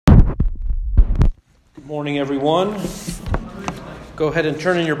Good morning, everyone. Go ahead and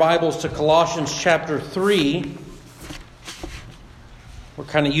turn in your Bibles to Colossians chapter 3. We're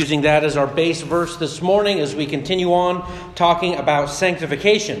kind of using that as our base verse this morning as we continue on talking about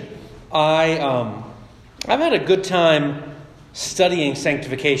sanctification. I've had a good time studying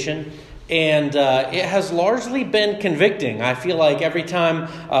sanctification, and it has largely been convicting. I feel like every time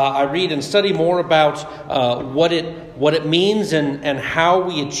I read and study more about what it means and how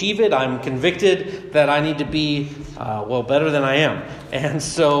we achieve it, I'm convicted that I need to be, better than I am. And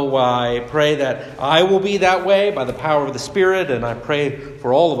so I pray that I will be that way by the power of the Spirit, and I pray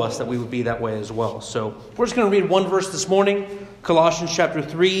for all of us that we would be that way as well. So we're just going to read one verse this morning, Colossians chapter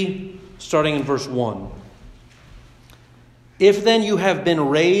 3, starting in verse 1. If then you have been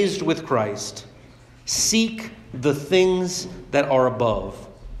raised with Christ, seek the things that are above,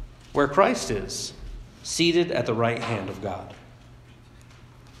 where Christ is, seated at the right hand of God.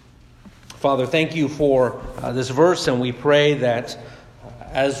 Father, thank you for this verse, and we pray that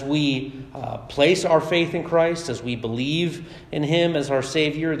as we place our faith in Christ, as we believe in Him as our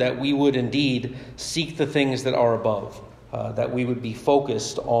Savior, that we would indeed seek the things that are above, that we would be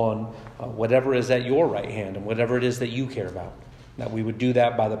focused on whatever is at your right hand and whatever it is that you care about, that we would do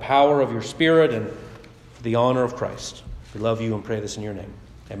that by the power of your Spirit and for the honor of Christ. We love you and pray this in your name.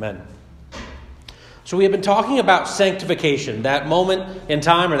 Amen. So we have been talking about sanctification, that moment in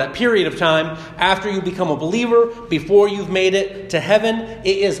time or that period of time after you become a believer, before you've made it to heaven.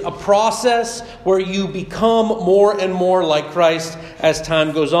 It is a process where you become more and more like Christ as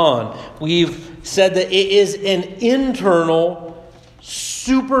time goes on. We've said that it is an internal,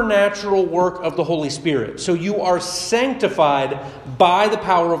 supernatural work of the Holy Spirit. So you are sanctified by the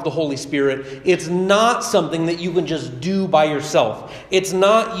power of the Holy Spirit. It's not something that you can just do by yourself. It's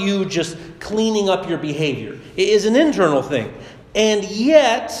not you just cleaning up your behavior. It is an internal thing. And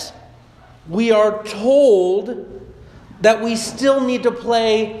yet, we are told that we still need to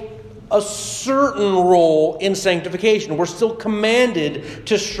play a certain role in sanctification. We're still commanded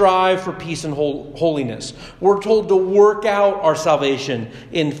to strive for peace and holiness. We're told to work out our salvation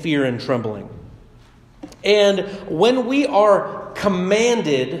in fear and trembling. And when we are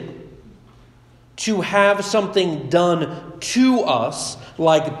commanded to have something done to us,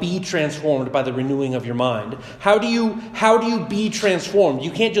 like be transformed by the renewing of your mind, how do you be transformed?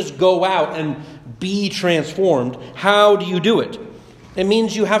 You can't just go out and be transformed. How do you do it? It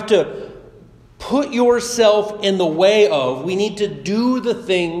means you have to put yourself in the way of. We need to do the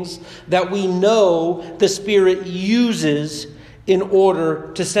things that we know the Spirit uses in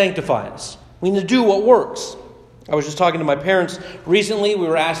order to sanctify us. We need to do what works. I was just talking to my parents recently. We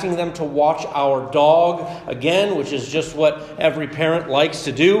were asking them to watch our dog again, which is just what every parent likes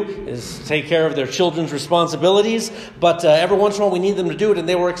to do, is take care of their children's responsibilities. But every once in a while we need them to do it. And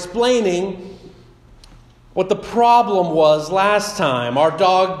they were explaining what the problem was last time. Our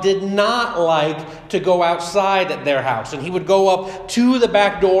dog did not like to go outside at their house. And he would go up to the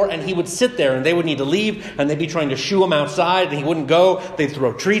back door and he would sit there, and they would need to leave, and they'd be trying to shoo him outside and he wouldn't go. They'd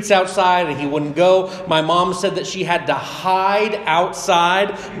throw treats outside and he wouldn't go. My mom said that she had to hide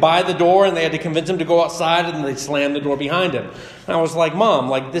outside by the door, and they had to convince him to go outside, and they'd slam the door behind him. And I was like, Mom,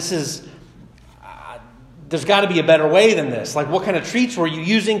 there's got to be a better way than this. Like, what kind of treats were you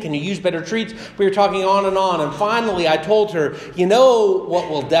using? Can you use better treats? We were talking on. And finally I told her, what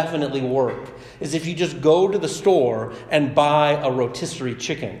will definitely work is if you just go to the store and buy a rotisserie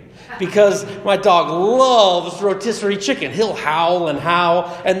chicken. Because my dog loves rotisserie chicken. He'll howl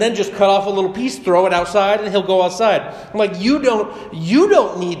and then just cut off a little piece, throw it outside, and he'll go outside. I'm like, you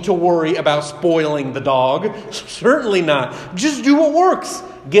don't need to worry about spoiling the dog. Certainly not. Just do what works.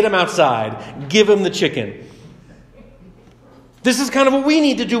 Get him outside. Give him the chicken. This is kind of what we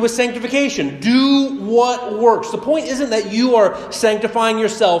need to do with sanctification. Do what works. The point isn't that you are sanctifying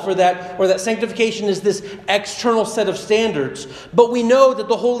yourself or that sanctification is this external set of standards. But we know that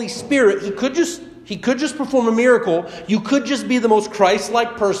the Holy Spirit, He could just perform a miracle. You could just be the most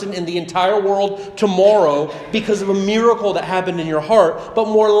Christ-like person in the entire world tomorrow because of a miracle that happened in your heart. But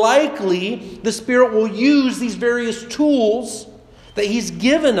more likely, the Spirit will use these various tools that He's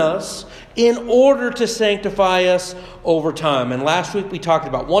given us in order to sanctify us over time. And last week we talked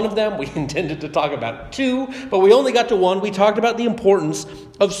about one of them. We intended to talk about two, but we only got to one. We talked about the importance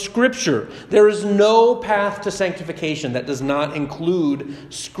of Scripture. There is no path to sanctification that does not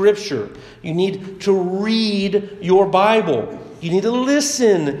include Scripture. You need to read your Bible. You need to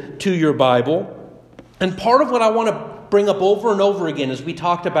listen to your Bible. And part of what I want to bring up over and over again as we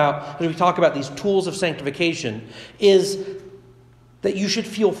talk about these tools of sanctification is that you should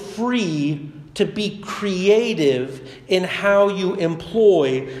feel free to be creative in how you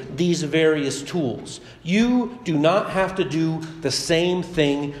employ these various tools. You do not have to do the same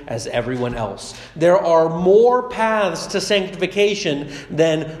thing as everyone else. There are more paths to sanctification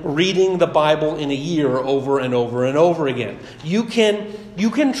than reading the Bible in a year over and over and over again. You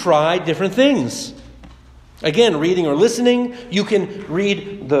can try different things. Again, reading or listening, you can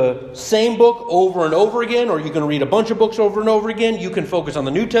read the same book over and over again, or you can read a bunch of books over and over again. You can focus on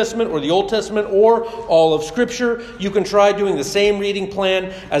the New Testament or the Old Testament or all of Scripture. You can try doing the same reading plan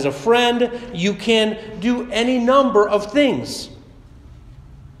as a friend. You can do any number of things.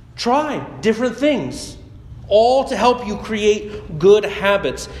 Try different things, all to help you create good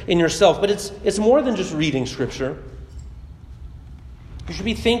habits in yourself. But it's more than just reading Scripture. You should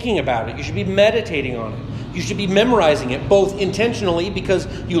be thinking about it. You should be meditating on it. You should be memorizing it, both intentionally because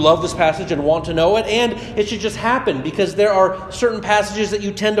you love this passage and want to know it, and it should just happen because there are certain passages that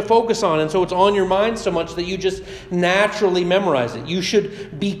you tend to focus on, and so it's on your mind so much that you just naturally memorize it. You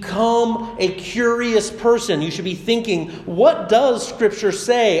should become a curious person. You should be thinking, what does Scripture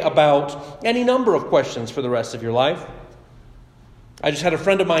say about any number of questions for the rest of your life? I just had a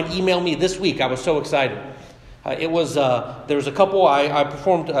friend of mine email me this week. I was so excited. There was a couple, I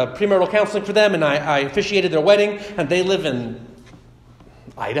performed premarital counseling for them, and I officiated their wedding, and they live in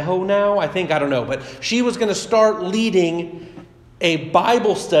Idaho now, I think, I don't know. But she was going to start leading a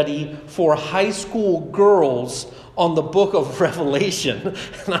Bible study for high school girls on the book of Revelation.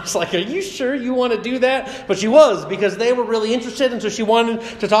 And I was like, are you sure you want to do that? But she was, because they were really interested, and so she wanted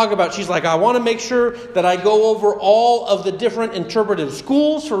to talk about, she's like, I want to make sure that I go over all of the different interpretive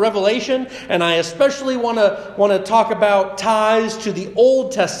schools for Revelation, and I especially want to talk about ties to the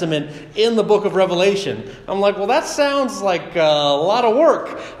Old Testament in the book of Revelation. I'm like, well, that sounds like a lot of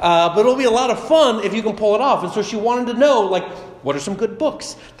work, but it'll be a lot of fun if you can pull it off. And so she wanted to know, like, what are some good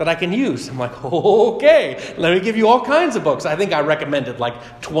books that I can use? I'm like, okay, let me give you all kinds of books. I think I recommended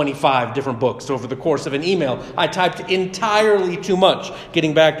like 25 different books over the course of an email. I typed entirely too much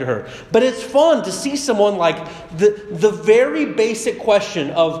getting back to her. But it's fun to see someone like the very basic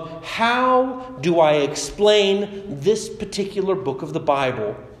question of how do I explain this particular book of the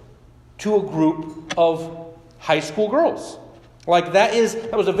Bible to a group of high school girls? Like that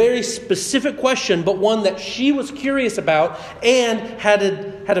was a very specific question, but one that she was curious about and had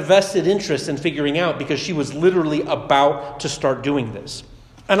a vested interest in figuring out because she was literally about to start doing this.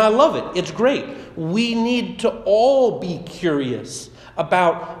 And I love it. It's great. We need to all be curious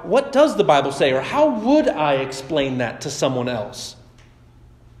about what does the Bible say, or how would I explain that to someone else?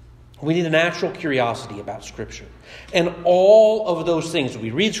 We need a natural curiosity about Scripture. And all of those things,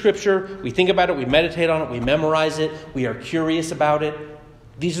 we read Scripture, we think about it, we meditate on it, we memorize it, we are curious about it.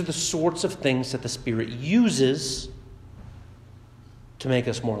 These are the sorts of things that the Spirit uses to make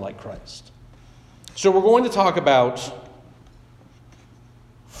us more like Christ. So we're going to talk about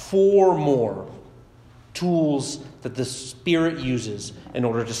 4 more tools that the Spirit uses in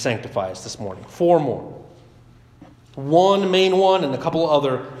order to sanctify us this morning. 4 more. One main one and a couple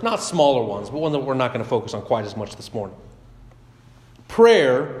other, not smaller ones, but one that we're not going to focus on quite as much this morning.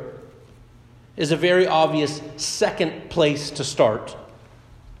 Prayer is a very obvious second place to start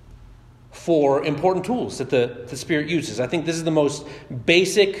for important tools that the Spirit uses. I think this is the most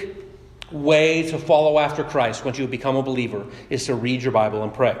basic way to follow after Christ once you become a believer, is to read your Bible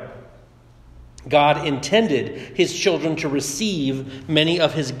and pray. God intended His children to receive many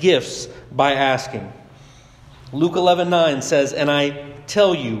of His gifts by asking. Luke 11:9 says, and I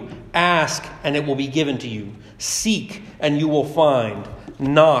tell you, ask and it will be given to you. Seek and you will find.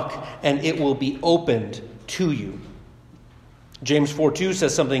 Knock and it will be opened to you. James 4:2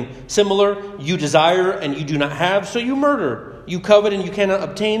 says something similar. You desire and you do not have, so you murder. You covet and you cannot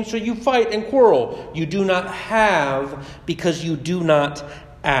obtain, so you fight and quarrel. You do not have because you do not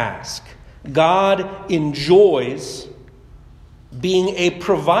ask. God enjoys being a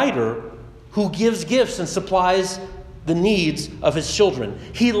provider who gives gifts and supplies the needs of His children.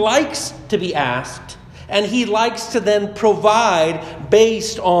 He likes to be asked, and He likes to then provide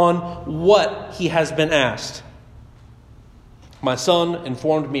based on what he has been asked. My son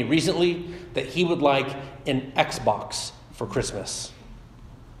informed me recently that he would like an Xbox for Christmas.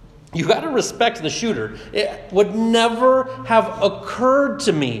 You got to respect the shooter. It would never have occurred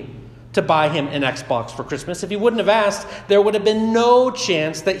to me to buy him an Xbox for Christmas. If he wouldn't have asked, there would have been no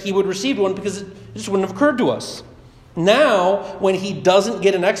chance that he would receive one because it just wouldn't have occurred to us. Now, when he doesn't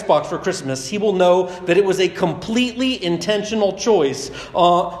get an Xbox for Christmas, he will know that it was a completely intentional choice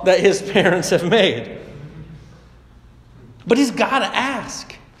that his parents have made. But he's got to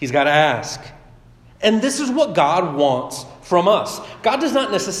ask. He's got to ask. And this is what God wants from us. God does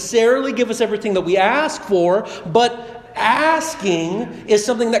not necessarily give us everything that we ask for, but asking is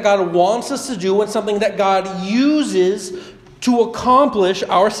something that God wants us to do and something that God uses to accomplish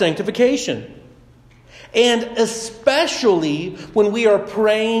our sanctification. And especially when we are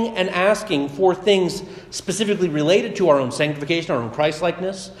praying and asking for things specifically related to our own sanctification, our own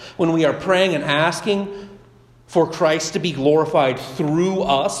Christ-likeness, when we are praying and asking for Christ to be glorified through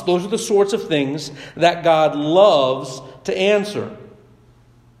us, those are the sorts of things that God loves to answer.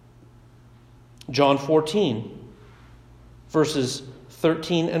 John 14, verses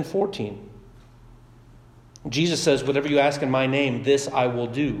 13 and 14. Jesus says, "Whatever you ask in my name, this I will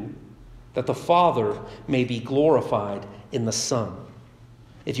do, that the Father may be glorified in the Son.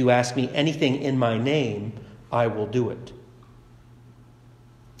 If you ask me anything in my name, I will do it."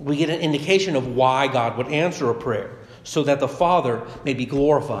 We get an indication of why God would answer a prayer, so that the Father may be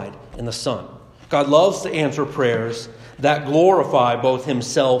glorified in the Son. God loves to answer prayers that glorify both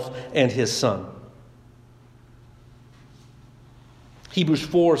himself and his Son. Hebrews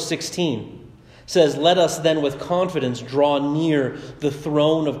 4:16 says, "Let us then with confidence draw near the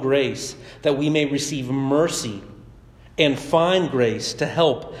throne of grace, that we may receive mercy and find grace to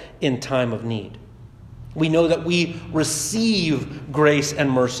help in time of need." We know that we receive grace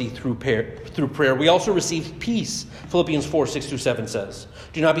and mercy through prayer. We also receive peace. Philippians 4:6-7 says,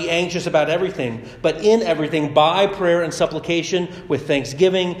 "Do not be anxious about everything, but in everything, by prayer and supplication, with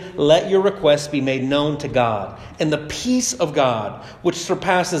thanksgiving, let your requests be made known to God. And the peace of God, which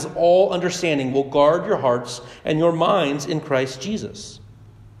surpasses all understanding, will guard your hearts and your minds in Christ Jesus."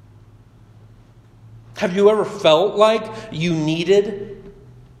 Have you ever felt like you needed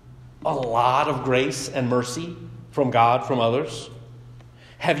a lot of grace and mercy from God, from others?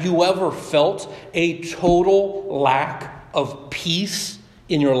 Have you ever felt a total lack of peace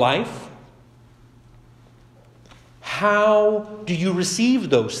in your life? How do you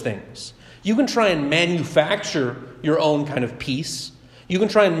receive those things? You can try and manufacture your own kind of peace. You can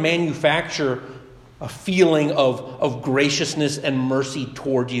try and manufacture a feeling of graciousness and mercy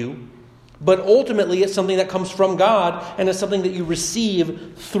toward you. But ultimately, it's something that comes from God, and it's something that you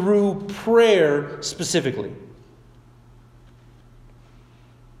receive through prayer specifically.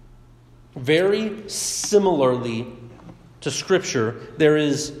 Very similarly to Scripture, there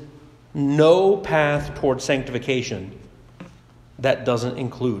is no path toward sanctification that doesn't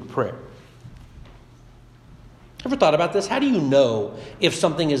include prayer. Ever thought about this? How do you know if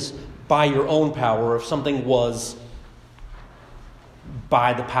something is by your own power or if something was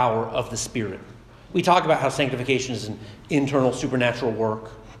by the power of the Spirit? We talk about how sanctification is an internal supernatural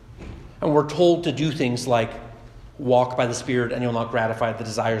work. And we're told to do things like walk by the Spirit and you'll not gratify the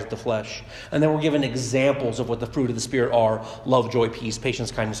desires of the flesh. And then we're given examples of what the fruit of the Spirit are: love, joy, peace,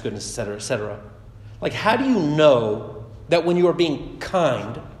 patience, kindness, goodness, etc., etc. Like, how do you know that when you are being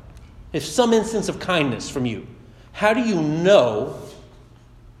kind, if some instance of kindness from you, how do you know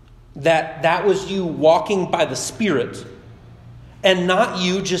that that was you walking by the Spirit and not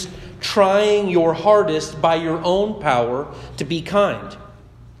you just trying your hardest by your own power to be kind?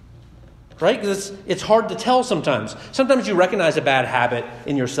 Right? Because it's hard to tell sometimes. Sometimes you recognize a bad habit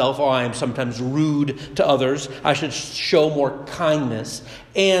in yourself. Oh, I am sometimes rude to others. I should show more kindness.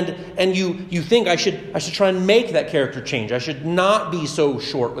 And you think I should try and make that character change. I should not be so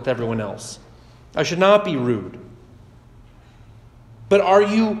short with everyone else. I should not be rude. But are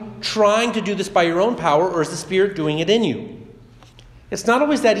you trying to do this by your own power, or is the Spirit doing it in you? It's not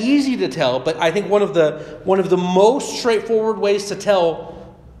always that easy to tell, but I think one of the most straightforward ways to tell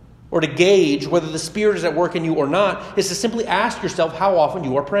or to gauge whether the Spirit is at work in you or not is to simply ask yourself how often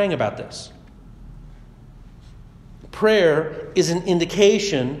you are praying about this. Prayer is an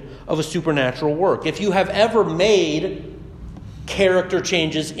indication of a supernatural work. If you have ever made character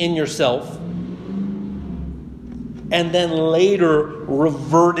changes in yourself and then later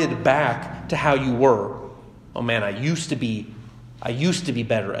reverted back to how you were, oh man, I used to be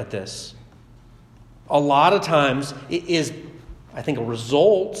better at this. A lot of times it is, I think, a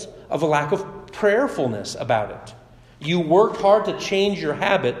result of a lack of prayerfulness about it. You worked hard to change your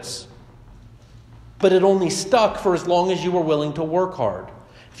habits, but it only stuck for as long as you were willing to work hard.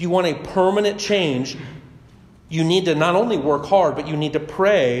 If you want a permanent change, you need to not only work hard, but you need to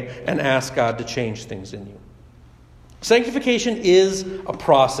pray and ask God to change things in you. Sanctification is a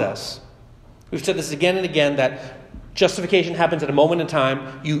process. We've said this again and again, that justification happens at a moment in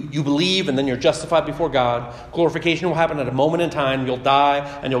time. You believe and then you're justified before God. Glorification will happen at a moment in time. You'll die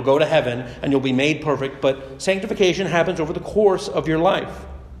and you'll go to heaven and you'll be made perfect. But sanctification happens over the course of your life.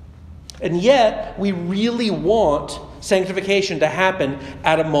 And yet, we really want sanctification to happen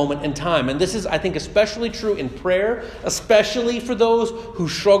at a moment in time. And this is, I think, especially true in prayer, especially for those who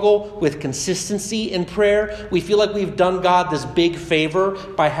struggle with consistency in prayer. We feel like we've done God this big favor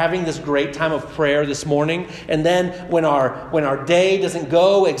by having this great time of prayer this morning. And then when our day doesn't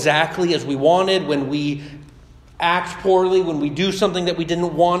go exactly as we wanted, when we act poorly, when we do something that we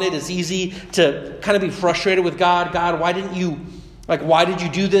didn't want it's easy to kind of be frustrated with God. God, why did you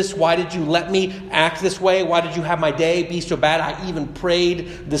do this? Why did you let me act this way? Why did you have my day be so bad? I even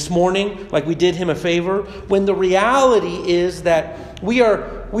prayed this morning like we did him a favor. When the reality is that we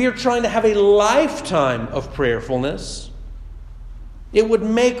are trying to have a lifetime of prayerfulness. It would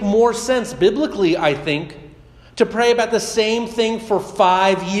make more sense biblically, I think, to pray about the same thing for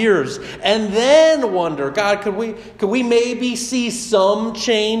 5 years and then wonder, God, could we maybe see some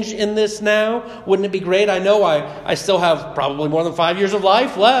change in this now? Wouldn't it be great? I know I still have probably more than 5 years of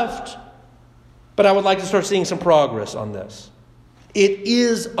life left, but I would like to start seeing some progress on this. It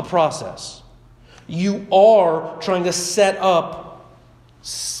is a process. You are trying to set up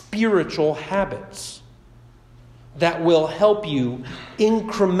spiritual habits that will help you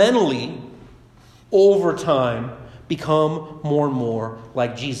incrementally over time become more and more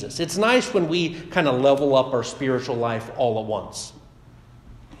like Jesus. It's nice when we kind of level up our spiritual life all at once.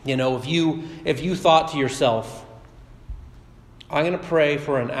 You know, if you thought to yourself, I'm going to pray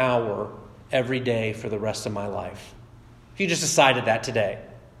for an hour every day for the rest of my life. If you just decided that today,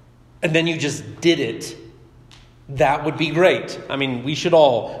 and then you just did it, that would be great. I mean, we should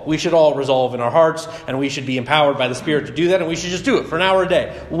all resolve in our hearts, and we should be empowered by the Spirit to do that, and we should just do it for an hour a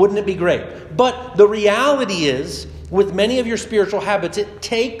day. Wouldn't it be great? But the reality is, with many of your spiritual habits, it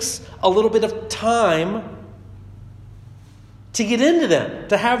takes a little bit of time to get into them,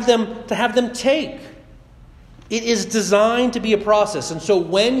 to have them take. It is designed to be a process. And so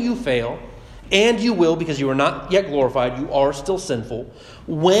when you fail, and you will, because you are not yet glorified, you are still sinful.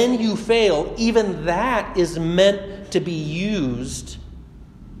 When you fail, even that is meant to be used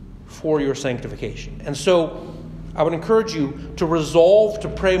for your sanctification. And so I would encourage you to resolve to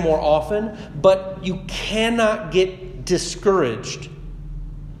pray more often, but you cannot get discouraged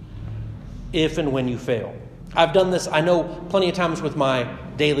if and when you fail. I've done this, I know, plenty of times with my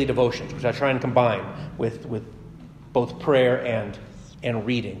daily devotions, which I try and combine with both prayer and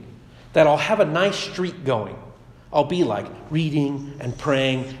reading. That I'll have a nice streak going. I'll be like reading and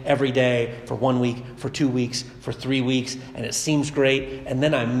praying every day for 1 week, for 2 weeks, for 3 weeks, and it seems great, and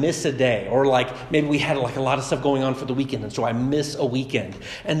then I miss a day. Or like maybe we had like a lot of stuff going on for the weekend, and so I miss a weekend.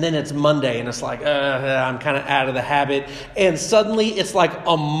 And then it's Monday, and it's like, I'm kind of out of the habit. And suddenly it's like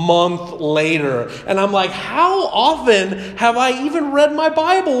a month later, and I'm like, how often have I even read my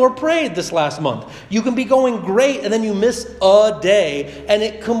Bible or prayed this last month? You can be going great, and then you miss a day, and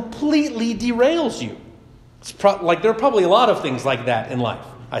it completely derails you. It's like there are probably a lot of things like that in life,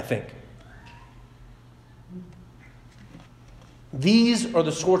 I think. These are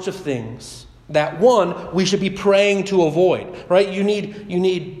the sorts of things that, one, we should be praying to avoid, right? You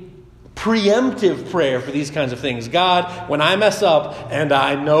need preemptive prayer for these kinds of things. God, when I mess up, and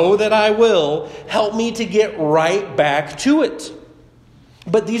I know that I will, help me to get right back to it.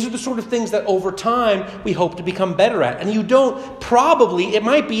 But these are the sort of things that over time we hope to become better at. And you don't probably, it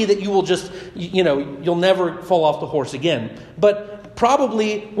might be that you will just, you'll never fall off the horse again. But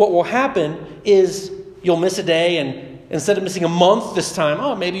probably what will happen is you'll miss a day, and instead of missing a month this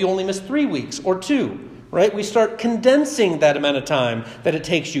time, maybe you only miss 3 weeks or 2, right? We start condensing that amount of time that it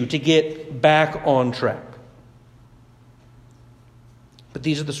takes you to get back on track. But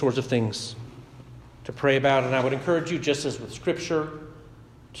these are the sorts of things to pray about. And I would encourage you, just as with Scripture,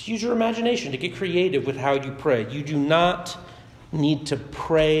 to use your imagination, to get creative with how you pray. You do not need to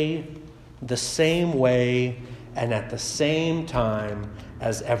pray the same way and at the same time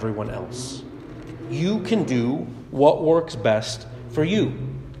as everyone else. You can do what works best for you.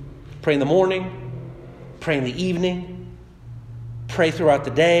 Pray in the morning, pray in the evening, pray throughout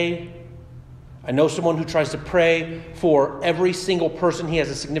the day. I know someone who tries to pray for every single person he has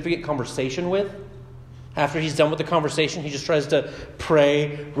a significant conversation with. After he's done with the conversation, he just tries to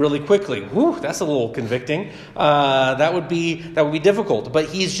pray really quickly. Whew, that's a little convicting. That would be difficult. But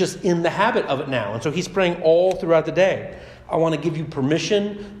he's just in the habit of it now. And so he's praying all throughout the day. I want to give you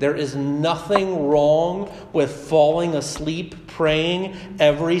permission. There is nothing wrong with falling asleep praying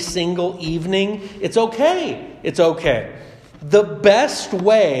every single evening. It's okay. It's okay. The best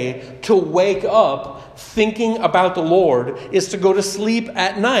way to wake up thinking about the Lord is to go to sleep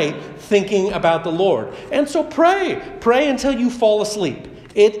at night thinking about the Lord. And so pray. Pray until you fall asleep.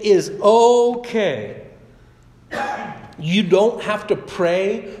 It is okay. You don't have to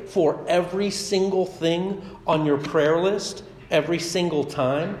pray for every single thing on your prayer list every single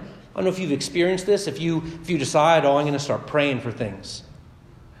time. I don't know if you've experienced this. If you decide, I'm going to start praying for things,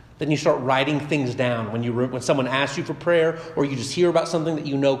 then you start writing things down. When someone asks you for prayer, or you just hear about something that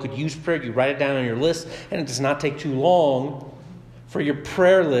you know could use prayer, you write it down on your list, and it does not take too long for your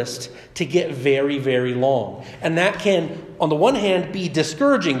prayer list to get very, very long. And that can, on the one hand, be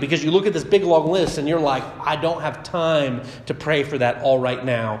discouraging because you look at this big, long list and you're like, I don't have time to pray for that all right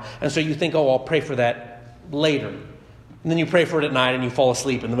now. And so you think, I'll pray for that later. And then you pray for it at night and you fall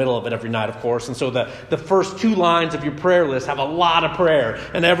asleep in the middle of it every night, of course. And so the first 2 lines of your prayer list have a lot of prayer.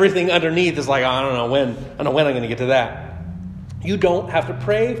 And everything underneath is like, I don't know when I'm going to get to that. You don't have to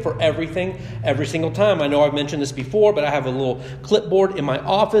pray for everything every single time. I know I've mentioned this before, but I have a little clipboard in my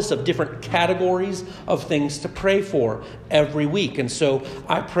office of different categories of things to pray for every week. And so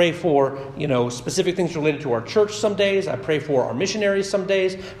I pray for, specific things related to our church some days. I pray for our missionaries some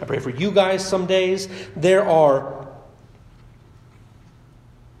days. I pray for you guys some days. There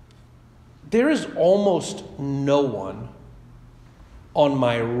is almost no one on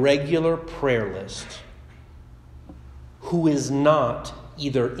my regular prayer list who is not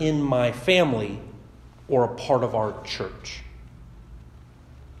either in my family or a part of our church.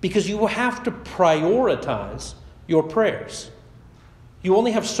 Because you will have to prioritize your prayers. You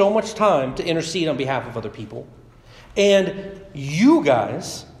only have so much time to intercede on behalf of other people. And you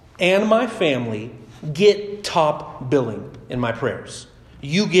guys and my family get top billing in my prayers.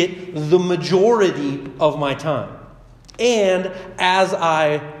 You get the majority of my time. And as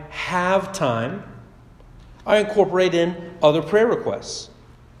I have time, I incorporate in other prayer requests.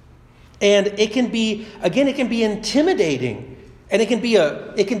 And it can be intimidating. And it can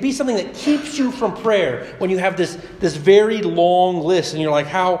be something that keeps you from prayer when you have this very long list and you're like,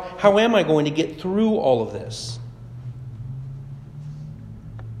 how am I going to get through all of this?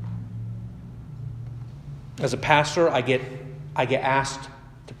 As a pastor, I get asked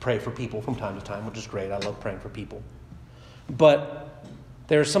to pray for people from time to time, which is great. I love praying for people. But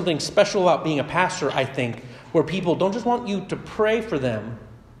there's something special about being a pastor, I think, where people don't just want you to pray for them.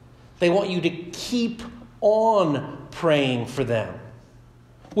 They want you to keep on praying for them.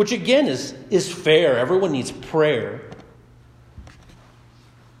 Which again is fair. Everyone needs prayer.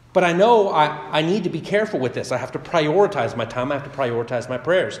 But I know I need to be careful with this. I have to prioritize my time. I have to prioritize my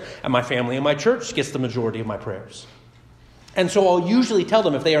prayers. And my family and my church gets the majority of my prayers. And so I'll usually tell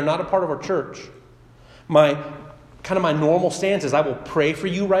them, if they are not a part of our church, my normal stance is I will pray for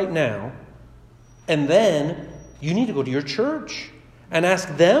you right now. And then you need to go to your church and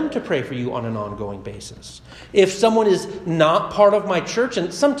ask them to pray for you on an ongoing basis. If someone is not part of my church,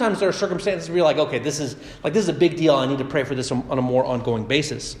 and sometimes there are circumstances where you're like, okay, this is a big deal. I need to pray for this on a more ongoing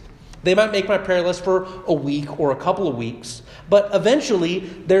basis. They might make my prayer list for a week or a couple of weeks, but eventually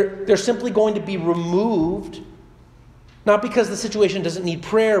they're simply going to be removed, not because the situation doesn't need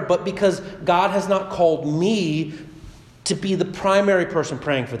prayer, but because God has not called me to be the primary person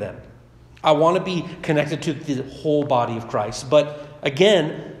praying for them. I want to be connected to the whole body of Christ. But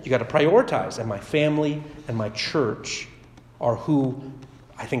again, you got to prioritize. And my family and my church are who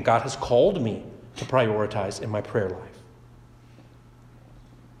I think God has called me to prioritize in my prayer life.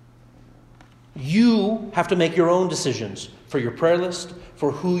 You have to make your own decisions for your prayer list,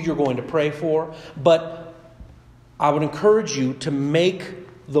 for who you're going to pray for. But I would encourage you to make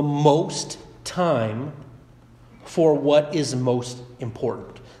the most time for what is most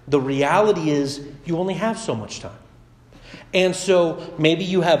important. The reality is you only have so much time. And so maybe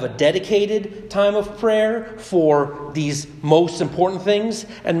you have a dedicated time of prayer for these most important things.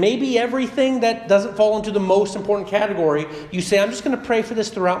 And maybe everything that doesn't fall into the most important category, you say, I'm just going to pray for this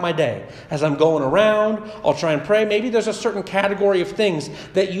throughout my day. As I'm going around, I'll try and pray. Maybe there's a certain category of things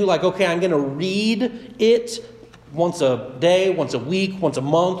that you like, okay, I'm going to read it once a day, once a week, once a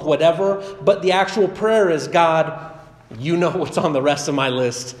month, whatever. But the actual prayer is, God, you know what's on the rest of my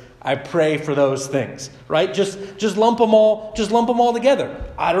list. I pray for those things, right? Just lump them all together.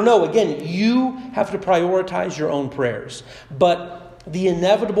 I don't know. Again, you have to prioritize your own prayers. But the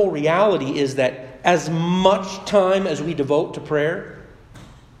inevitable reality is that as much time as we devote to prayer,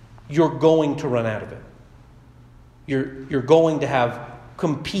 you're going to run out of it. You're going to have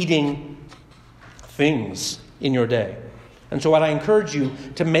competing things in your day. And so I encourage you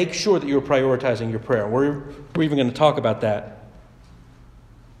to make sure that you're prioritizing your prayer. We're even going to talk about that.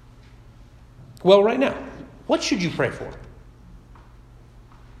 Well, right now, what should you pray for?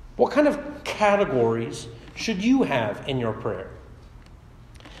 What kind of categories should you have in your prayer?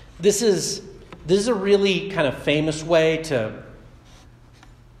 This is a really kind of famous way to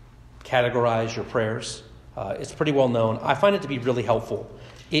categorize your prayers. It's pretty well known. I find it to be really helpful.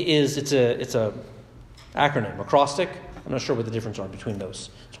 It's a acronym, acrostic. I'm not sure what the difference are between those.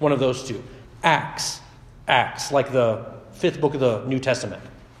 It's one of those two. Acts, like the 5th book of the New Testament.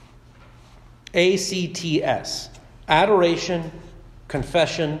 ACTS, adoration,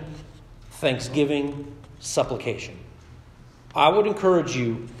 confession, thanksgiving, supplication. I would encourage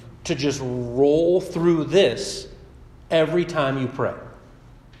you to just roll through this every time you pray.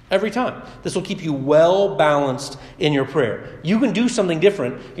 Every time. This will keep you well balanced in your prayer. You can do something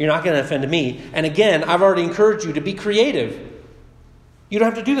different. You're not going to offend me. And again, I've already encouraged you to be creative. You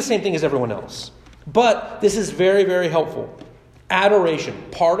don't have to do the same thing as everyone else. But this is very, very helpful. Adoration.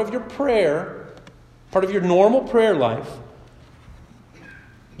 Part of your prayer, part of your normal prayer life,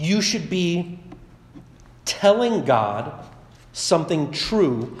 you should be telling God something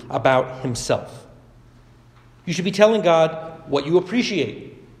true about himself. You should be telling God what you appreciate.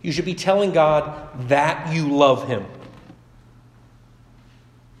 You should be telling God that you love him.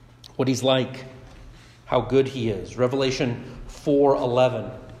 What he's like, how good he is. Revelation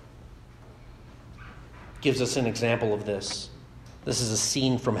 4:11 gives us an example of this. This is a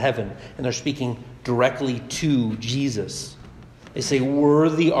scene from heaven, and they're speaking directly to Jesus. They say,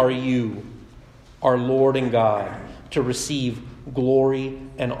 "Worthy are you, our Lord and God, to receive glory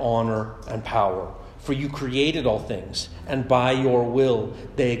and honor and power. For you created all things, and by your will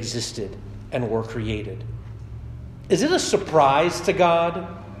they existed and were created." Is it a surprise to God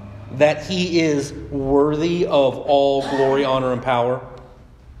that he is worthy of all glory, honor, and power?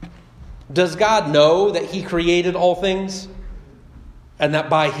 Does God know that he created all things? And that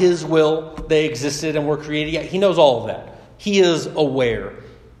by his will they existed and were created? Yeah, he knows all of that. He is aware.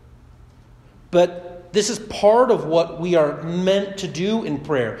 But this is part of what we are meant to do in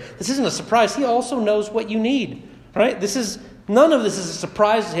prayer. This isn't a surprise. He also knows what you need, right? None of this is a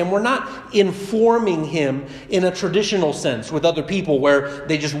surprise to him. We're not informing him in a traditional sense with other people where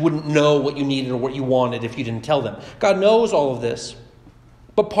they just wouldn't know what you needed or what you wanted if you didn't tell them. God knows all of this.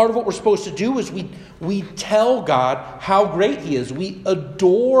 But part of what we're supposed to do is we tell God how great he is. We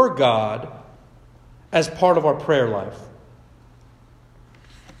adore God as part of our prayer life.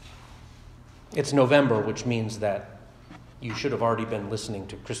 It's November, which means that you should have already been listening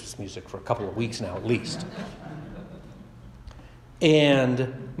to Christmas music for a couple of weeks now, at least.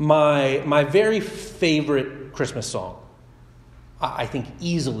 And my very favorite Christmas song, I think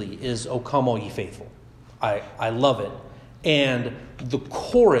easily, is "O Come All Ye Faithful." I love it. And the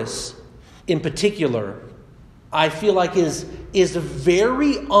chorus in particular, I feel like is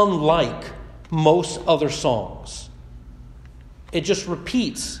very unlike most other songs. It just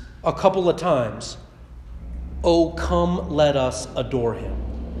repeats a couple of times, "Oh, come, let us adore him."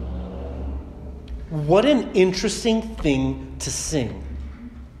 What an interesting thing to sing.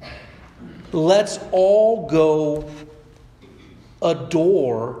 Let's all go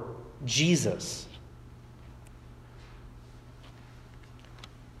adore Jesus.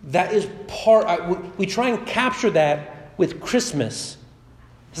 That is we try and capture that with Christmas.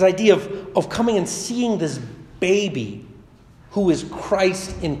 This idea of coming and seeing this baby who is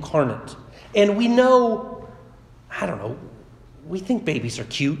Christ incarnate. And we know, we think babies are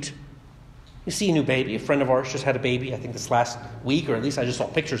cute. You see a new baby. A friend of ours just had a baby, I think this last week, or at least I just saw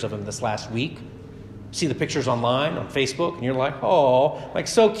pictures of him this last week. See the pictures online on Facebook, and you're like, oh, like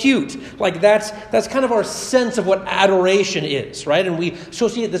so cute. Like that's kind of our sense of what adoration is, right? And we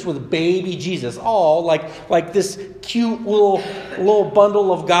associate this with baby Jesus. Oh, like this cute little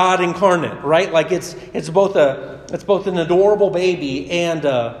bundle of God incarnate, right? Like it's both an adorable baby and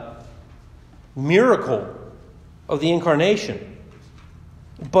a miracle of the incarnation.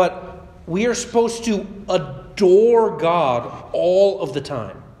 But we are supposed to adore God all of the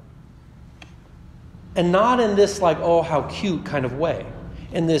time. And not in this like, oh, how cute kind of way.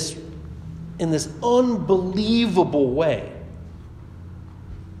 In this unbelievable way.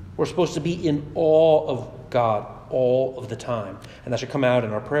 We're supposed to be in awe of God all of the time. And that should come out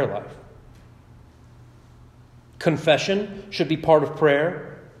in our prayer life. Confession should be part of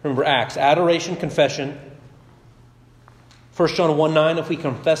prayer. Remember Acts, adoration, confession. 1 John 1:9, if we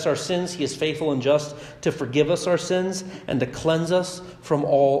confess our sins, he is faithful and just to forgive us our sins and to cleanse us from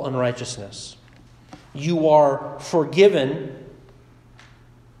all unrighteousness. You are forgiven.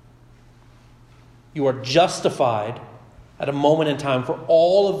 You are justified at a moment in time for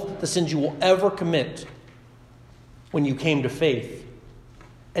all of the sins you will ever commit when you came to faith.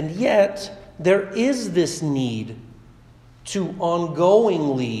 And yet, there is this need to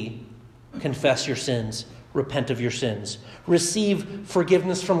ongoingly confess your sins, repent of your sins, receive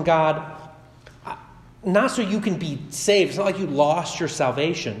forgiveness from God. not so you can be saved. It's not like you lost your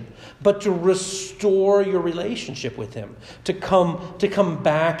salvation, but to restore your relationship with him, to come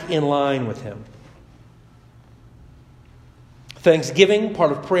back in line with him. Thanksgiving,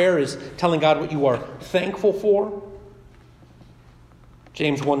 part of prayer, is telling God what you are thankful for.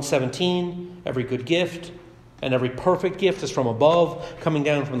 James 1:17, every good gift and every perfect gift is from above, coming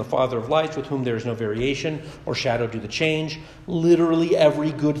down from the Father of lights, with whom there is no variation or shadow due to change. Literally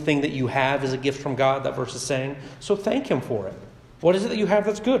every good thing that you have is a gift from God, that verse is saying. So thank him for it. What is it that you have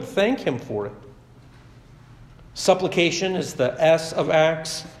that's good? Thank him for it. Supplication is the S of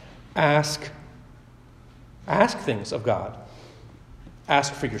Acts. Ask things of God.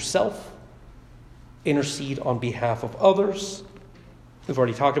 Ask for yourself. Intercede on behalf of others. We've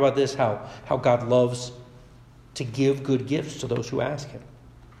already talked about this, how God loves to give good gifts to those who ask him.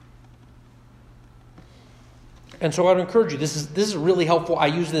 And so I would encourage you, this is really helpful. I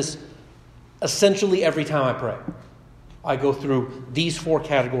use this essentially every time I pray. I go through these 4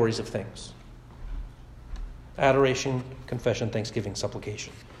 categories of things: adoration, confession, thanksgiving,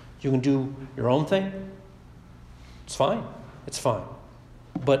 supplication. You can do your own thing. It's fine. It's fine.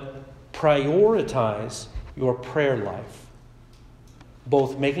 But prioritize your prayer life,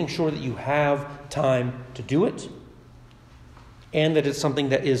 both making sure that you have time to do it and that it's something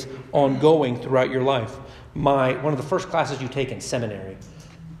that is ongoing throughout your life. One of the first classes you take in seminary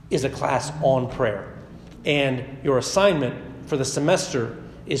is a class on prayer. And your assignment for the semester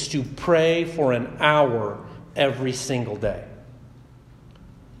is to pray for an hour every single day.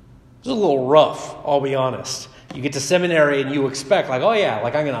 It's a little rough, I'll be honest. You get to seminary and you expect, I'm going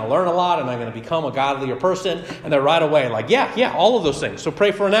to learn a lot and I'm going to become a godlier person. And they're right away all of those things. So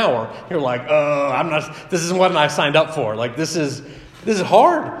pray for an hour. You're like, this isn't what I signed up for. This is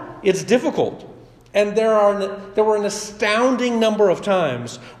hard. It's difficult. And there were an astounding number of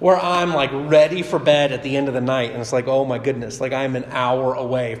times where I'm ready for bed at the end of the night. And it's oh my goodness, I'm an hour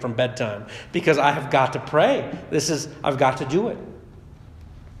away from bedtime because I have got to pray. I've got to do it.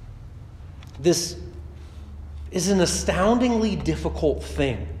 This is an astoundingly difficult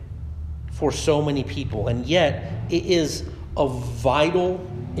thing for so many people, and yet it is of vital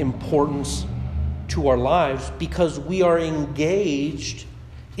importance to our lives because we are engaged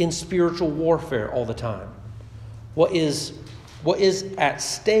in spiritual warfare all the time. What is at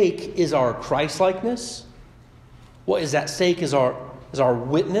stake is our Christ-likeness. What is at stake is our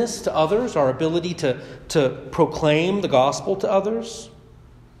witness to others, our ability to proclaim the gospel to others.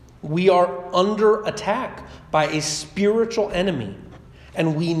 We are under attack by a spiritual enemy,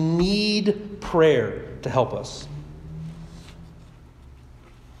 and we need prayer to help us.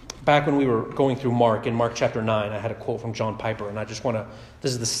 Back when we were going through Mark, in Mark chapter 9, I had a quote from John Piper, and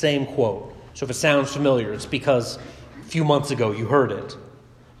this is the same quote. So if it sounds familiar, it's because a few months ago you heard it.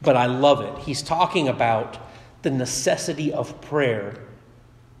 But I love it. He's talking about the necessity of prayer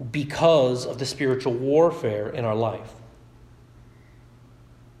because of the spiritual warfare in our life.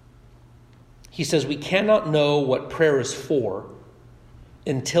 He says we cannot know what prayer is for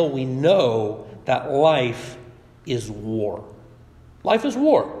until we know that life is war. Life is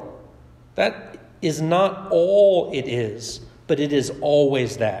war. That is not all it is, but it is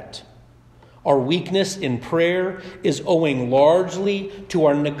always that. Our weakness in prayer is owing largely to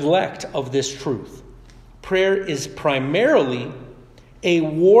our neglect of this truth. Prayer is primarily a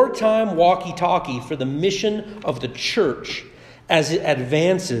wartime walkie-talkie for the mission of the church as it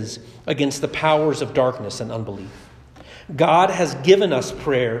advances against the powers of darkness and unbelief. God has given us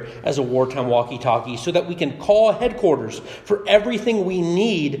prayer as a wartime walkie-talkie so that we can call headquarters for everything we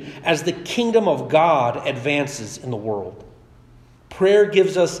need as the kingdom of God advances in the world. Prayer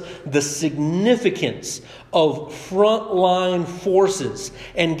gives us the significance of frontline forces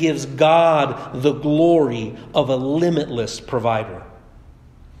and gives God the glory of a limitless provider.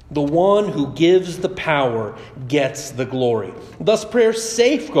 The one who gives the power gets the glory. Thus, prayer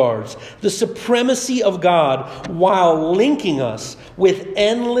safeguards the supremacy of God while linking us with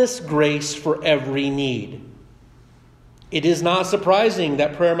endless grace for every need. It is not surprising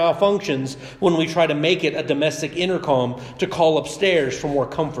that prayer malfunctions when we try to make it a domestic intercom to call upstairs for more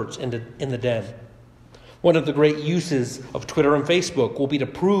comforts in the den. One of the great uses of Twitter and Facebook will be to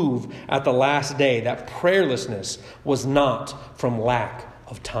prove at the last day that prayerlessness was not from lack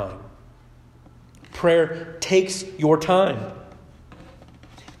of time. Prayer takes your time.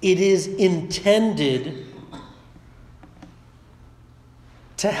 It is intended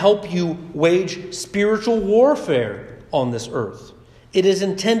to help you wage spiritual warfare on this earth. It is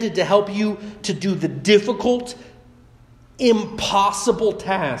intended to help you to do the difficult, impossible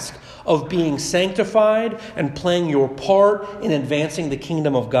task of being sanctified and playing your part in advancing the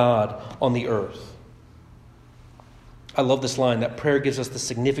kingdom of God on the earth. I love this line, that prayer gives us the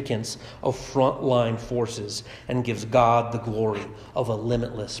significance of frontline forces and gives God the glory of a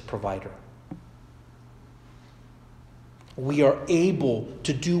limitless provider. We are able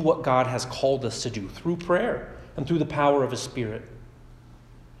to do what God has called us to do through prayer and through the power of His Spirit.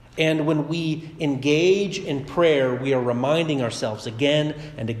 And when we engage in prayer, we are reminding ourselves again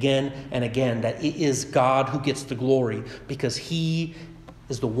and again and again that it is God who gets the glory, because He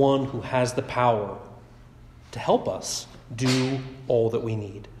is the one who has the power to help us do all that we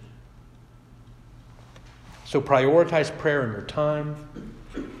need. So prioritize prayer in your time.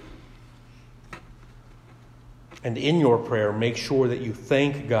 And in your prayer, make sure that you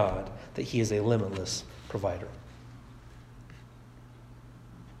thank God that He is a limitless provider.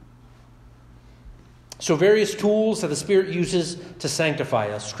 So various tools that the Spirit uses to sanctify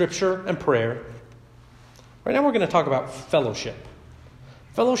us, Scripture and prayer. Right now we're going to talk about fellowship.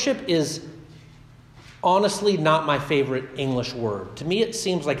 Fellowship is honestly not my favorite English word. To me it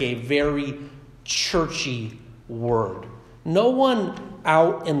seems like a very churchy word. No one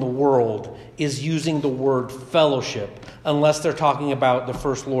out in the world is using the word fellowship unless they're talking about the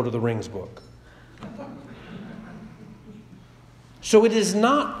first Lord of the Rings book. So it is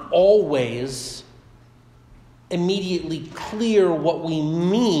not always immediately clear what we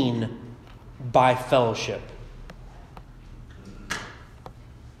mean by fellowship.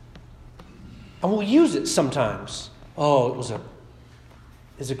 And we'll use it sometimes. Oh, it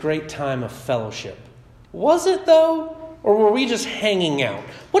was a great time of fellowship. Was it though? Or were we just hanging out?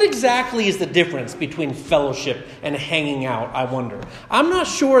 What exactly is the difference between fellowship and hanging out, I wonder? I'm not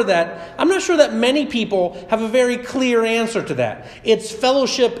sure that many people have a very clear answer to that. It's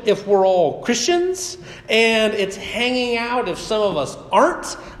fellowship if we're all Christians, and it's hanging out if some of us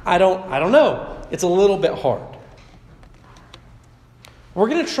aren't. I don't know. It's a little bit hard. We're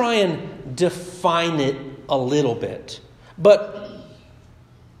going to try and define it a little bit. But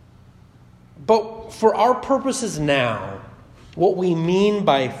for our purposes now, what we mean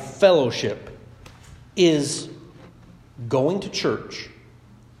by fellowship is going to church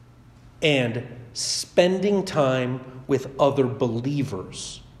and spending time with other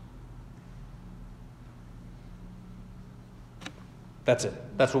believers. That's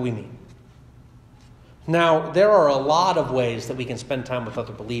it. That's what we mean. Now, there are a lot of ways that we can spend time with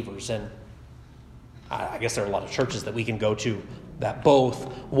other believers, and I guess there are a lot of churches that we can go to that both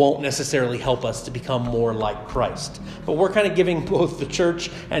won't necessarily help us to become more like Christ. But we're kind of giving both the church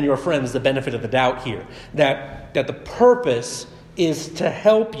and your friends the benefit of the doubt here, that the purpose is to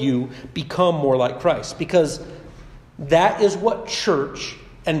help you become more like Christ, because that is what church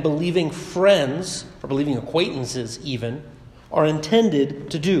and believing friends, or believing acquaintances even, are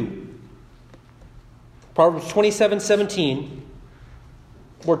intended to do. Proverbs 27:17,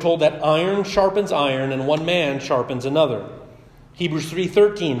 we're told that iron sharpens iron and one man sharpens another. Hebrews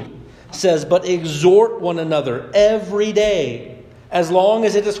 3:13 says, but exhort one another every day, as long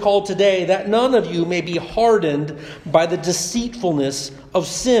as it is called today, that none of you may be hardened by the deceitfulness of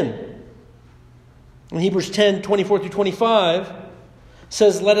sin. And Hebrews 10:24-25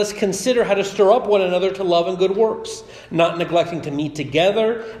 says, let us consider how to stir up one another to love and good works, not neglecting to meet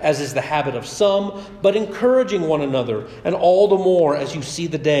together, as is the habit of some, but encouraging one another, and all the more as you see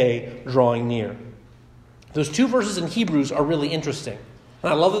the day drawing near. Those two verses in Hebrews are really interesting.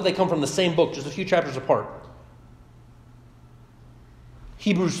 And I love that they come from the same book, just a few chapters apart.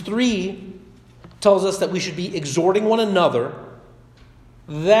 Hebrews 3 tells us that we should be exhorting one another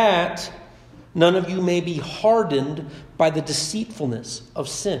that none of you may be hardened by the deceitfulness of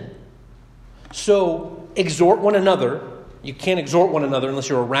sin. So, exhort one another. You can't exhort one another unless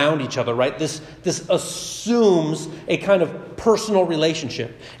you're around each other, right? This assumes a kind of personal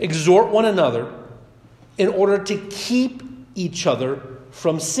relationship. Exhort one another in order to keep each other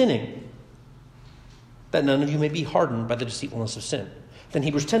from sinning, that none of you may be hardened by the deceitfulness of sin. Then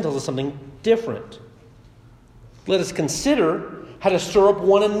Hebrews 10 tells us something different. Let us consider how to stir up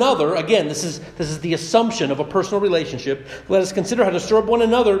one another. Again, this is the assumption of a personal relationship. Let us consider how to stir up one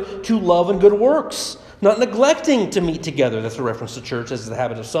another to love and good works, not neglecting to meet together. That's a reference to church, as is the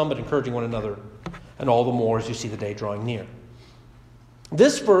habit of some, but encouraging one another, and all the more as you see the day drawing near.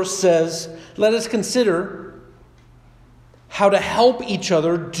 This verse says, let us consider how to help each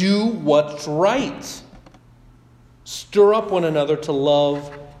other do what's right. Stir up one another to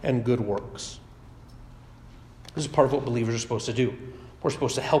love and good works. This is part of what believers are supposed to do. We're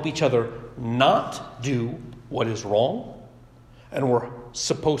supposed to help each other not do what is wrong, and we're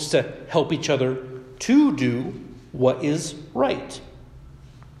supposed to help each other to do what is right.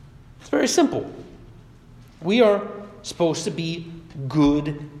 It's very simple. We are supposed to be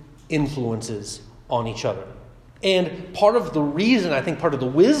good influences on each other. And part of the reason, I think part of the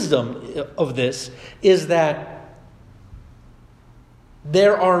wisdom of this, is that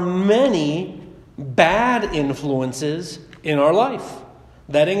there are many bad influences in our life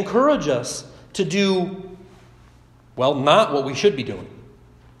that encourage us to do, well, not what we should be doing.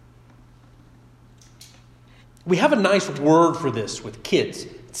 We have a nice word for this with kids.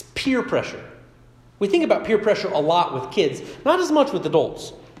 It's peer pressure. We think about peer pressure a lot with kids, not as much with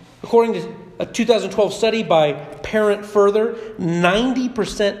adults. According to a 2012 study by Parent Further,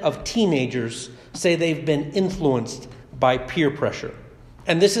 90% of teenagers say they've been influenced by peer pressure.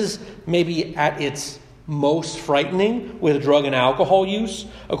 And this is maybe at its most frightening with drug and alcohol use.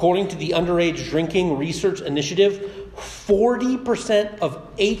 According to the Underage Drinking Research Initiative, 40%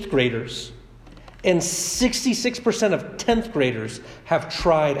 of 8th graders and 66% of 10th graders have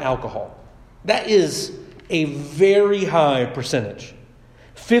tried alcohol. That is a very high percentage.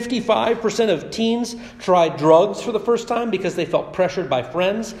 55% of teens tried drugs for the first time because they felt pressured by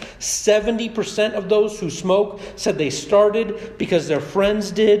friends. 70% of those who smoke said they started because their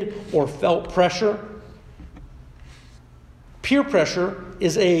friends did or felt pressure. Peer pressure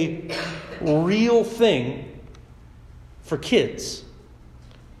is a real thing for kids.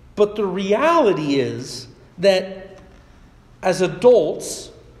 But the reality is that as adults,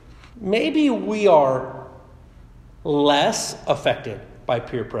 maybe we are less affected by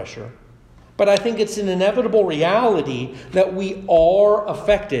peer pressure. But I think it's an inevitable reality that we are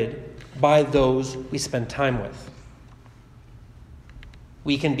affected by those we spend time with.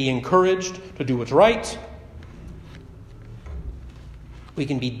 We can be encouraged to do what's right. We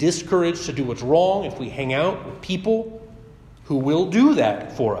can be discouraged to do what's wrong if we hang out with people who will do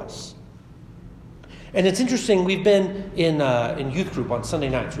that for us. And it's interesting, we've been in youth group on Sunday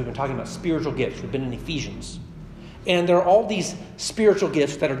nights. We've been talking about spiritual gifts. We've been in Ephesians. And there are all these spiritual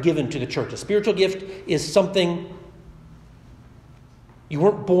gifts that are given to the church. A spiritual gift is something, you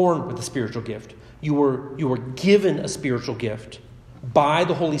weren't born with a spiritual gift. You were given a spiritual gift by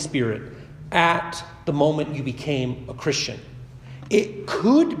the Holy Spirit at the moment you became a Christian. It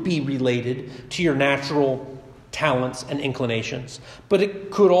could be related to your natural talents and inclinations, but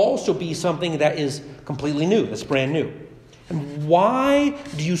it could also be something that is completely new, that's brand new. And why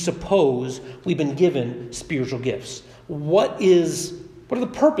do you suppose we've been given spiritual gifts? What are the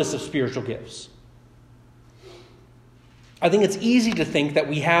purpose of spiritual gifts? I think it's easy to think that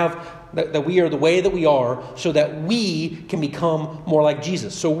we are the way that we are so that we can become more like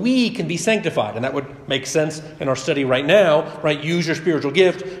Jesus. So we can be sanctified. And that would make sense in our study right now, right? Use your spiritual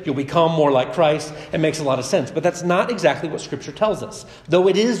gift. You'll become more like Christ. It makes a lot of sense. But that's not exactly what Scripture tells us, though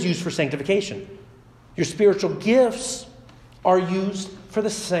it is used for sanctification. Your spiritual gifts are used for the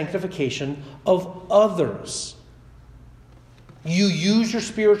sanctification of others. You use your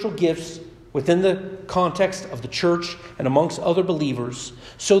spiritual gifts within the context of the church and amongst other believers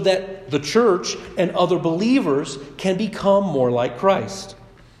so that the church and other believers can become more like Christ.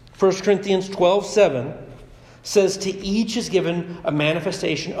 1 Corinthians 12:7 says, "To each is given a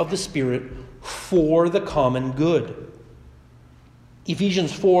manifestation of the Spirit for the common good."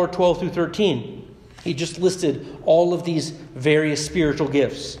 Ephesians 4:12 through 13, he just listed all of these various spiritual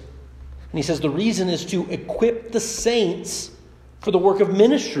gifts. And he says the reason is to equip the saints for the work of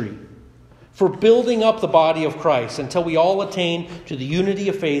ministry, for building up the body of Christ until we all attain to the unity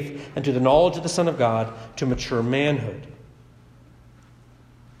of faith and to the knowledge of the Son of God, to mature manhood.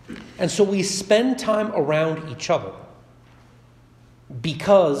 And so we spend time around each other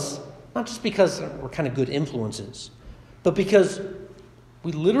not just because we're kind of good influences, but because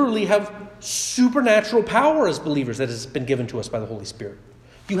we literally have supernatural power as believers that has been given to us by the Holy Spirit.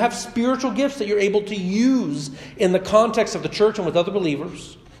 You have spiritual gifts that you're able to use in the context of the church and with other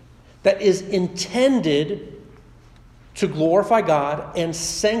believers that is intended to glorify God and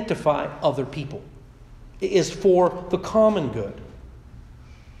sanctify other people. It is for the common good.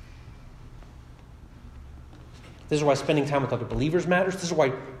 This is why spending time with other believers matters. This is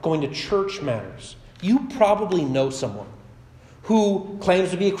why going to church matters. You probably know someone who claims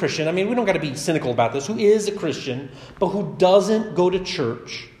to be a Christian. I mean, we don't got to be cynical about this. Who is a Christian, but who doesn't go to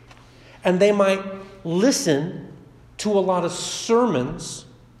church. And they might listen to a lot of sermons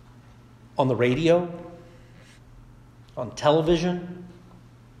on the radio, on television.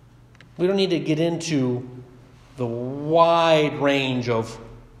 We don't need to get into the wide range of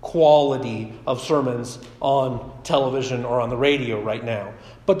quality of sermons on television or on the radio right now.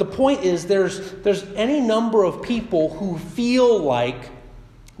 But the point is there's any number of people who feel like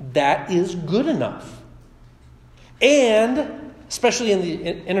that is good enough. And, especially in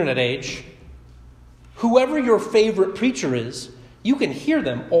the internet age, whoever your favorite preacher is, you can hear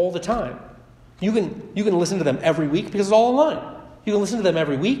them all the time. You can listen to them every week because it's all online. You can listen to them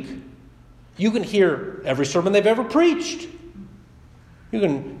every week. You can hear every sermon they've ever preached. You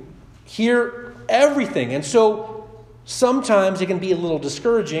can hear everything. And so sometimes it can be a little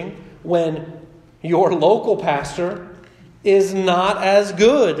discouraging when your local pastor is not as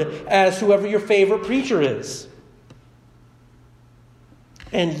good as whoever your favorite preacher is.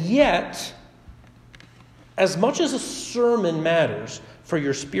 And yet, as much as a sermon matters for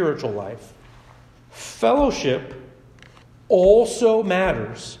your spiritual life, fellowship also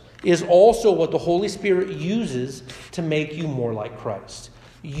matters, is also what the Holy Spirit uses to make you more like Christ.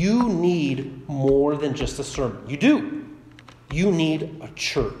 You need more than just a sermon. You do. You need a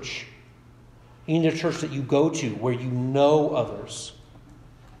church. You need a church that you go to where you know others,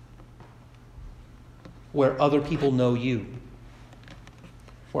 where other people know you,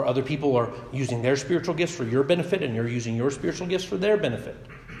 where other people are using their spiritual gifts for your benefit and you're using your spiritual gifts for their benefit,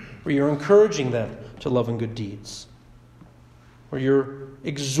 where you're encouraging them to love and good deeds, where you're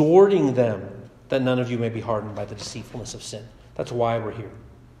exhorting them that none of you may be hardened by the deceitfulness of sin. That's why we're here.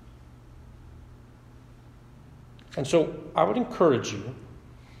 And so I would encourage you,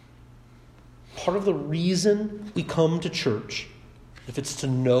 part of the reason we come to church, if it's to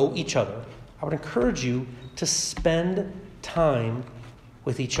know each other, I would encourage you to spend time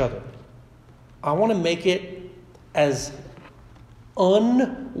with each other. I want to make it as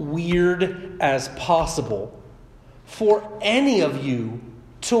unweird as possible for any of you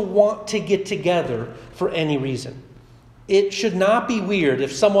to want to get together for any reason. It should not be weird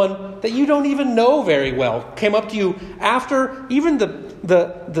if someone that you don't even know very well came up to you after even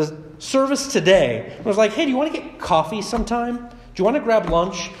the service today and was like, hey, do you want to get coffee sometime? Do you want to grab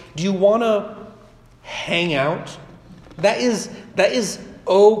lunch? Do you want to hang out? That is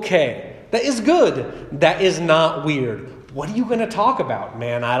okay. That is good. That is not weird. What are you going to talk about?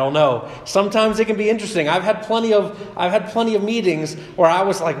 Man, I don't know. Sometimes it can be interesting. I've had plenty of meetings where I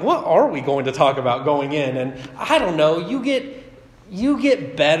was like, what are we going to talk about going in? And I don't know. You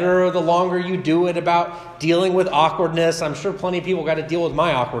get better the longer you do it about dealing with awkwardness. I'm sure plenty of people got to deal with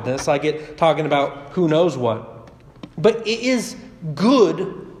my awkwardness. I get talking about who knows what. But it is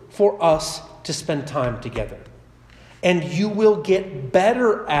good for us to spend time together. And you will get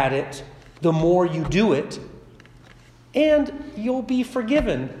better at it the more you do it. And you'll be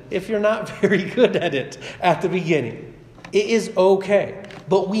forgiven if you're not very good at it at the beginning. It is okay.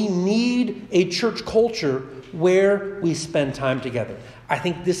 But we need a church culture where we spend time together. I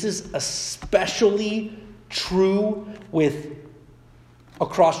think this is especially true with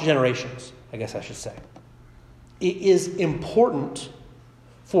across generations, I guess I should say. It is important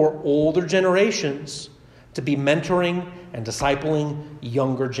for older generations to be mentoring and discipling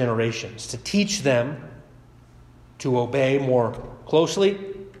younger generations, to teach them to obey more closely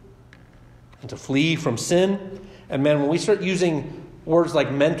and to flee from sin. And man, when we start using words like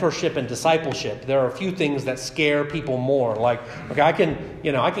mentorship and discipleship, there are a few things that scare people more. Like, okay, I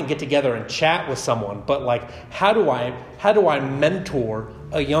can get together and chat with someone, but like, how do I mentor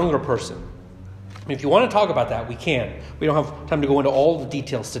a younger person? I mean, if you want to talk about that, we can. We don't have time to go into all the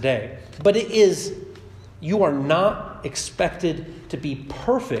details today. But you are not expected to be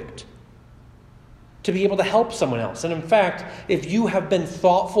perfect to be able to help someone else. And in fact, if you have been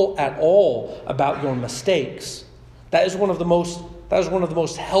thoughtful at all about your mistakes, that is one of the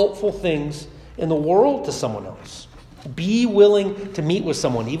most helpful things in the world to someone else. Be willing to meet with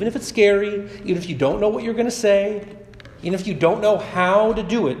someone, even if it's scary, even if you don't know what you're going to say, even if you don't know how to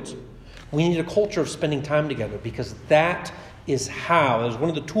do it. We need a culture of spending time together because that is one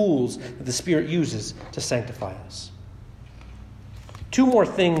of the tools that the Spirit uses to sanctify us. Two more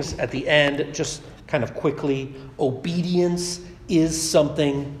things at the end, just kind of quickly. Obedience is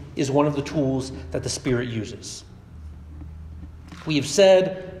one of the tools that the Spirit uses. We have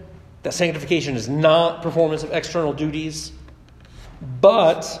said that sanctification is not performance of external duties,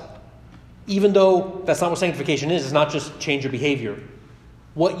 but even though that's not what sanctification is, it's not just change your behavior.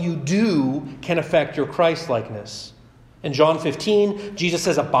 What you do can affect your Christ-likeness. In John 15, Jesus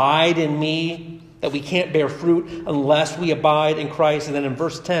says, abide in me, that we can't bear fruit unless we abide in Christ. And then in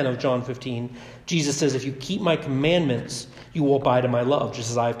verse 10 of John 15, Jesus says, if you keep my commandments, you will abide in my love,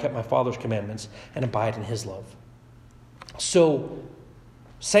 just as I have kept my Father's commandments and abide in his love. So,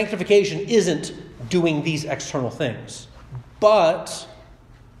 sanctification isn't doing these external things, but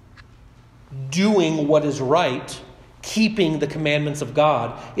doing what is right, keeping the commandments of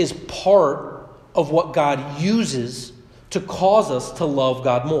God, is part of what God uses to cause us to love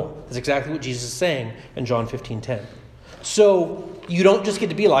God more. That's exactly what Jesus is saying in John 15:10. So you don't just get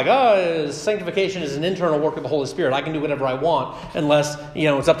to be like, sanctification is an internal work of the Holy Spirit. I can do whatever I want unless,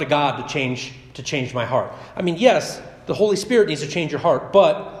 it's up to God to change my heart. I mean, yes, the Holy Spirit needs to change your heart,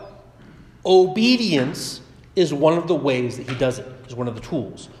 but obedience is one of the ways that he does it. It's one of the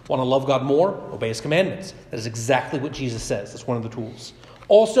tools. Want to love God more? Obey his commandments. That is exactly what Jesus says. That's one of the tools.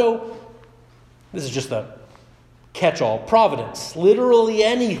 Also, this is just a catch-all, providence. Literally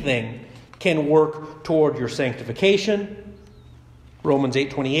anything can work toward your sanctification. Romans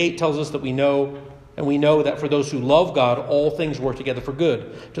 8:28 tells us that we know that for those who love God, all things work together for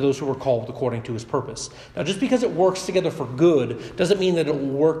good, to those who are called according to his purpose. Now, just because it works together for good doesn't mean that it will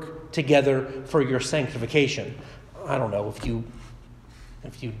work together for your sanctification. I don't know, if you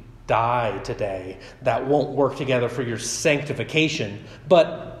die today, that won't work together for your sanctification,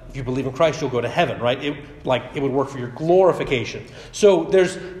 but if you believe in Christ, you'll go to heaven, right? It would work for your glorification. So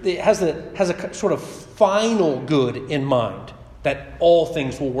it has a sort of final good in mind, that all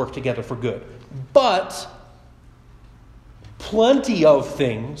things will work together for good. But plenty of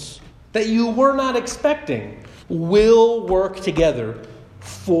things that you were not expecting will work together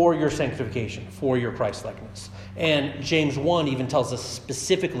for your sanctification, for your Christ-likeness. And James 1 even tells us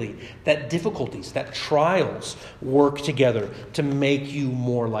specifically that difficulties, that trials work together to make you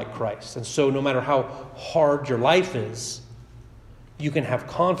more like Christ. And so no matter how hard your life is, you can have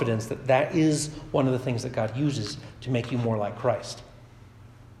confidence that that is one of the things that God uses to make you more like Christ.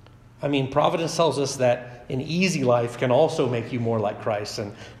 I mean, Providence tells us that an easy life can also make you more like Christ.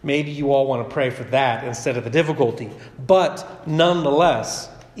 And maybe you all want to pray for that instead of the difficulty. But nonetheless,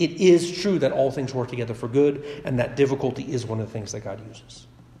 it is true that all things work together for good, and that difficulty is one of the things that God uses.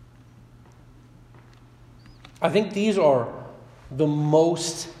 I think these are the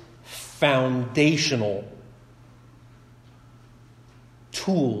most foundational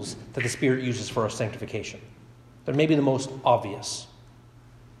tools that the Spirit uses for our sanctification. They're maybe the most obvious.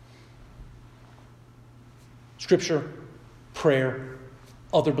 Scripture, prayer,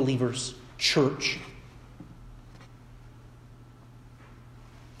 other believers, church,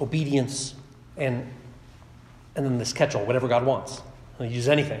 obedience, and then this catch-all, whatever God wants. He'll use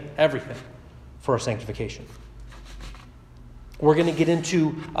anything, everything, for our sanctification. We're going to get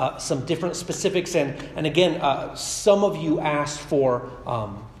into some different specifics, and again, some of you asked for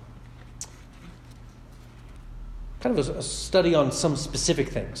kind of a study on some specific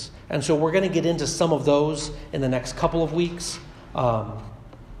things. And so we're going to get into some of those in the next couple of weeks.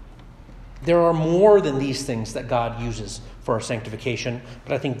 There are more than these things that God uses for our sanctification,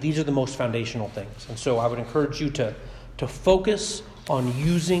 but I think these are the most foundational things. And so I would encourage you to focus on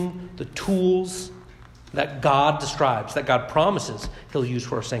using the tools that God describes, that God promises he'll use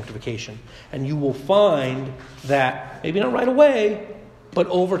for our sanctification. And you will find that, maybe not right away, but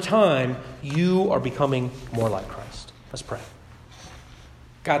over time, you are becoming more like Christ. Let's pray.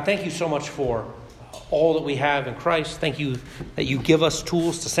 God, thank you so much for all that we have in Christ. Thank you that you give us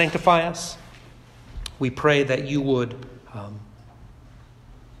tools to sanctify us. We pray that you would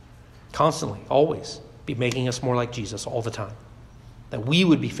constantly, always, be making us more like Jesus all the time. That we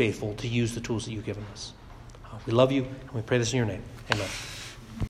would be faithful to use the tools that you've given us. We love you, and we pray this in your name. Amen.